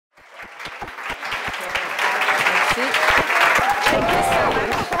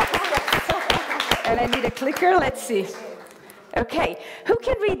the clicker. Let's see. Okay, who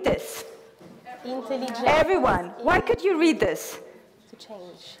can read this? Intelligence. Everyone. Why could you read this? To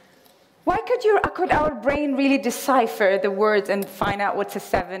change. Why could our brain really decipher the words and find out what's a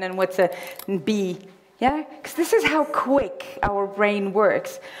 7 and what's a B? Yeah, because this is how quick our brain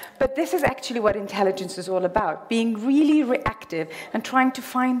works. But this is actually what intelligence is all about, being really reactive and trying to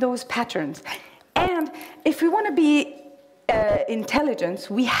find those patterns. And if we want to be intelligence,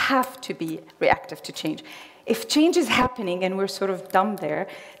 we have to be reactive to change. If change is happening and we're sort of dumb there,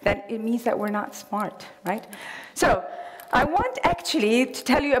 then it means that we're not smart, right? So I want actually to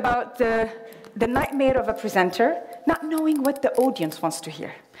tell you about the nightmare of a presenter, not knowing what the audience wants to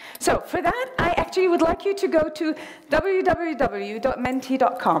hear. So for that, I actually would like you to go to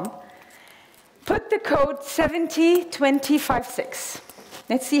www.menti.com, put the code 70256.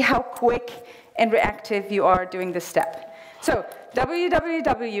 Let's see how quick and reactive you are doing this step. So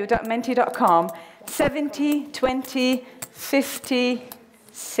www.menti.com,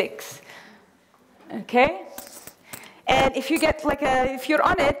 70256. Okay? And if you get if you're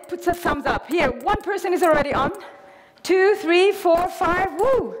on it, put a thumbs up. Here, one person is already on. 2, 3, 4, 5,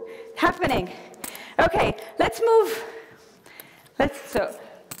 woo, happening. Okay, let's move. So,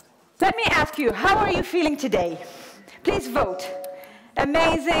 let me ask you, how are you feeling today? Please vote.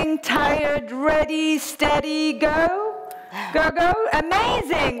 Amazing, tired, ready, steady, go? Go, go,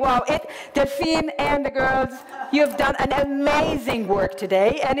 amazing. Wow, Delphine and the girls, you have done an amazing work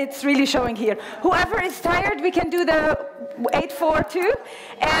today, and it's really showing here. Whoever is tired, we can do the 8-4-2,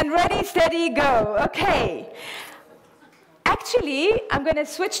 and ready, steady, go. Okay. Actually, I'm going to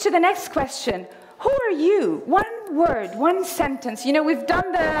switch to the next question. Who are you? One word, one sentence. You know, we've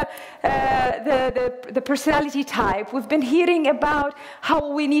done the personality type. We've been hearing about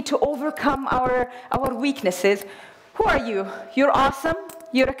how we need to overcome our weaknesses. Who are you? You're awesome.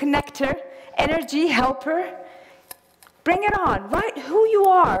 You're a connector, energy, helper. Bring it on, right? Who you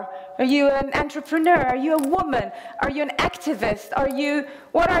are. Are you an entrepreneur? Are you a woman? Are you an activist?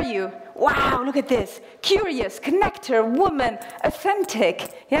 What are you? Wow, look at this. Curious, connector, woman,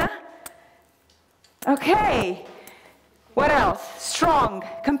 authentic, yeah? Okay. What else? Strong,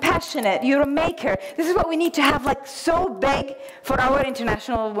 compassionate, you're a maker. This is what we need to have so big for our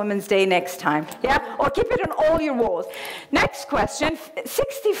International Women's Day next time, yeah? Or keep it on all your walls. Next question,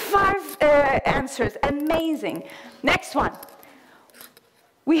 65 answers, amazing. Next one.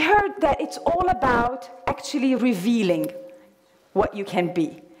 We heard that it's all about actually revealing what you can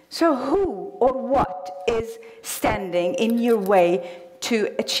be. So who or what is standing in your way to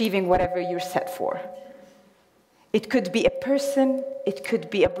achieving whatever you're set for? It could be a person, it could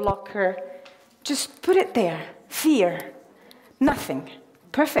be a blocker. Just put it there. Fear. Nothing.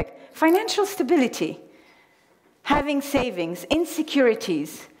 Perfect. Financial stability. Having savings.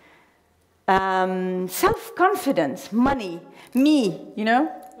 Insecurities. Self-confidence. Money. Me, you know?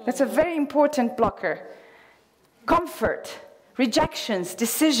 That's a very important blocker. Comfort. Rejections.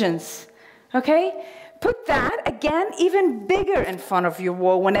 Decisions. Okay? Put that, again, even bigger in front of your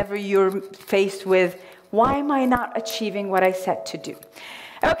wall whenever you're faced with, why am I not achieving what I set to do?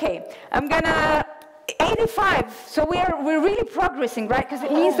 Okay, I'm gonna 85. So we're really progressing, right? Because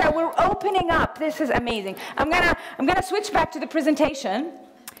it means that we're opening up. This is amazing. I'm gonna switch back to the presentation,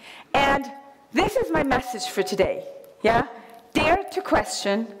 and this is my message for today. Yeah, dare to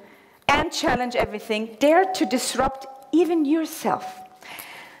question and challenge everything. Dare to disrupt even yourself.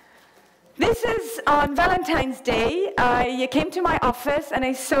 This is on Valentine's Day. I came to my office and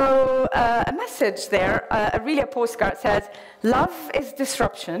I saw a message there, really a postcard. Says, love is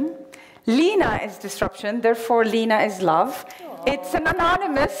disruption, Lina is disruption, therefore Lina is love. Aww. It's an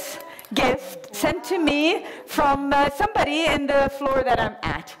anonymous gift sent to me from somebody in the floor that I'm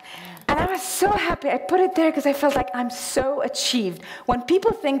at. And I was so happy. I put it there because I felt like I'm so achieved. When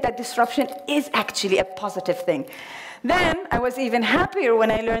people think that disruption is actually a positive thing. Then I was even happier when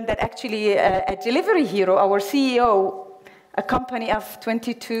I learned that actually at Delivery Hero, our CEO, a company of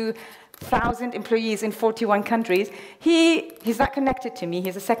 22,000 employees in 41 countries, he's not connected to me.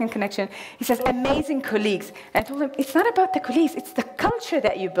 He's a second connection. He says, amazing colleagues. And I told him, it's not about the colleagues. It's the culture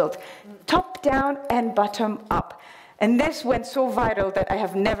that you built, top down and bottom up. And this went so viral that I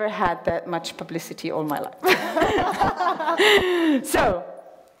have never had that much publicity all my life. So,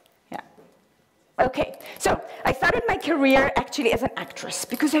 yeah. Okay, so I started my career actually as an actress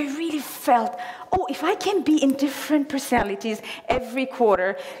because I really felt, oh, if I can be in different personalities every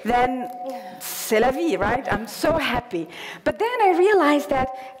quarter, then c'est la vie, right? I'm so happy. But then I realized that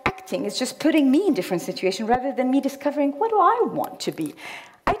acting is just putting me in different situations rather than me discovering what do I want to be.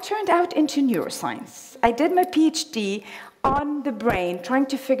 I turned out into neuroscience. I did my PhD on the brain, trying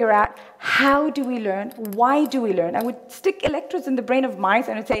to figure out how do we learn, why do we learn. I would stick electrodes in the brain of mice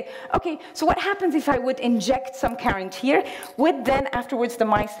and I'd say, okay, so what happens if I would inject some current here? Would then afterwards the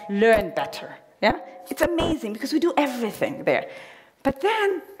mice learn better? Yeah? It's amazing because we do everything there. But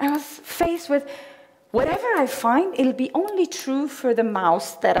then I was faced with, whatever I find, it'll be only true for the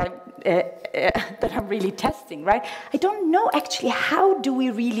mouse that I'm really testing, right? I don't know actually how do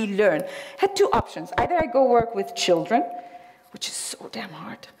we really learn. I had two options. Either I go work with children, which is so damn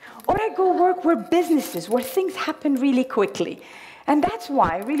hard, or I go work where businesses, where things happen really quickly. And that's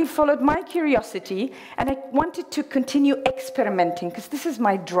why I really followed my curiosity, and I wanted to continue experimenting, because this is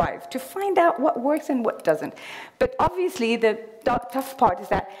my drive, to find out what works and what doesn't. But obviously, the tough part is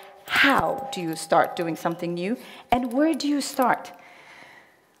that how do you start doing something new, and where do you start?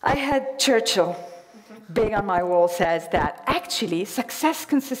 I had Churchill, big on my wall, says that actually success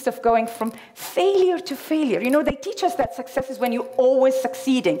consists of going from failure to failure. You know, they teach us that success is when you're always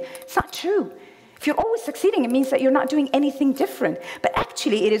succeeding. It's not true. If you're always succeeding, it means that you're not doing anything different. But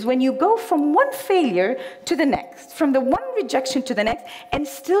actually, it is when you go from one failure to the next, from the one rejection to the next, and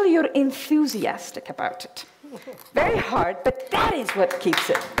still you're enthusiastic about it. Very hard, but that is what keeps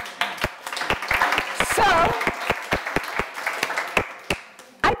it. So,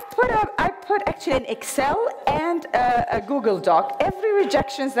 I put actually an Excel and a Google Doc. Every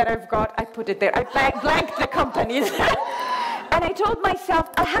rejections that I've got, I put it there. I blanked the companies. And I told myself,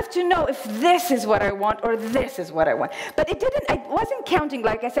 I have to know if this is what I want or this is what I want. But I wasn't counting,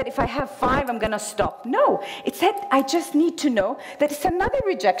 like I said, if I have 5, I'm going to stop. No, it said I just need to know that it's another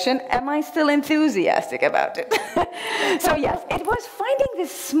rejection. Am I still enthusiastic about it? So yes, it was finding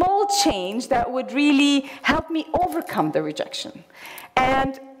this small change that would really help me overcome the rejection.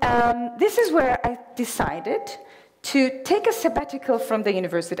 And this is where I decided to take a sabbatical from the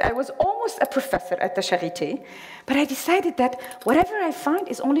university. I was almost a professor at the Charité, but I decided that whatever I find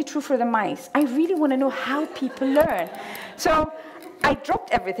is only true for the mice. I really want to know how people learn. So I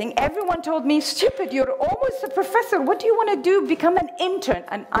dropped everything. Everyone told me, stupid, you're almost a professor. What do you want to do? Become an intern,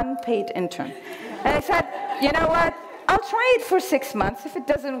 an unpaid intern. And I said, you know what? I'll try it for 6 months. If it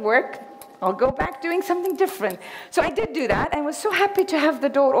doesn't work, I'll go back doing something different. So I did do that, and I was so happy to have the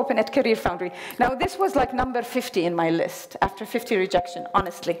door open at Career Foundry. Now, this was like number 50 in my list, after 50 rejection,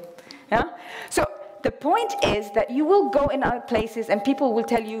 honestly. Yeah? So the point is that you will go in other places, and people will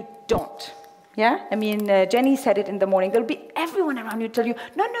tell you, don't. Yeah? I mean, Jenny said it in the morning. There'll be everyone around you tell you,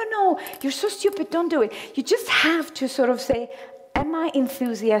 no, no, no, you're so stupid, don't do it. You just have to sort of say, am I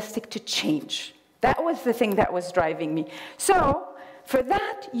enthusiastic to change? That was the thing that was driving me. So, for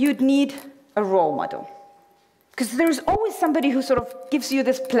that, you'd need a role model. Because there's always somebody who sort of gives you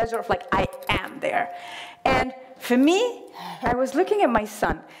this pleasure of like, I am there. And for me, I was looking at my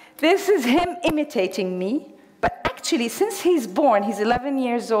son. This is him imitating me. But actually, since he's born, he's 11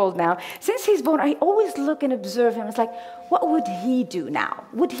 years old now, since he's born, I always look and observe him. It's like, what would he do now?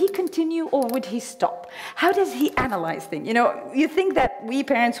 Would he continue or would he stop? How does he analyze things? You know, you think that we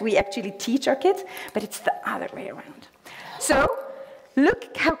parents, we actually teach our kids, but it's the other way around. So,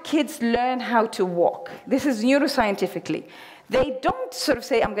 look how kids learn how to walk. This is neuroscientifically. They don't sort of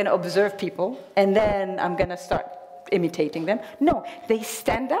say, I'm going to observe people, and then I'm going to start imitating them. No, they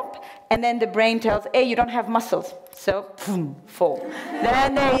stand up, and then the brain tells, hey, you don't have muscles, so boom, fall.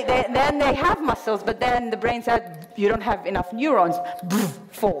 Then they have muscles, but then the brain says, you don't have enough neurons, boom,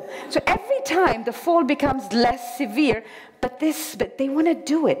 fall. So every time the fall becomes less severe, but they want to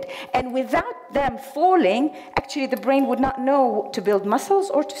do it. And without them falling, actually the brain would not know to build muscles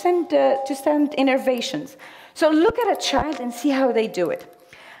or to send innervations. So look at a child and see how they do it.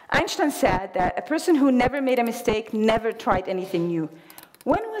 Einstein said that a person who never made a mistake never tried anything new.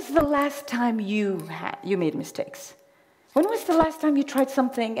 When was the last time you made mistakes? When was the last time you tried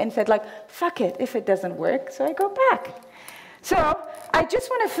something and said like, fuck it, if it doesn't work, so I go back? So I just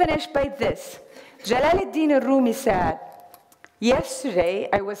want to finish by this. Jalaluddin Rumi said, yesterday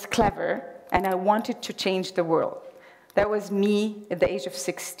I was clever and I wanted to change the world. That was me at the age of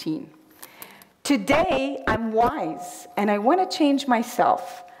 16. Today I'm wise and I want to change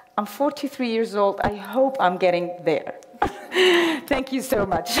myself. I'm 43 years old. I hope I'm getting there. Thank you so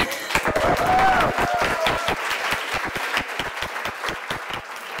much.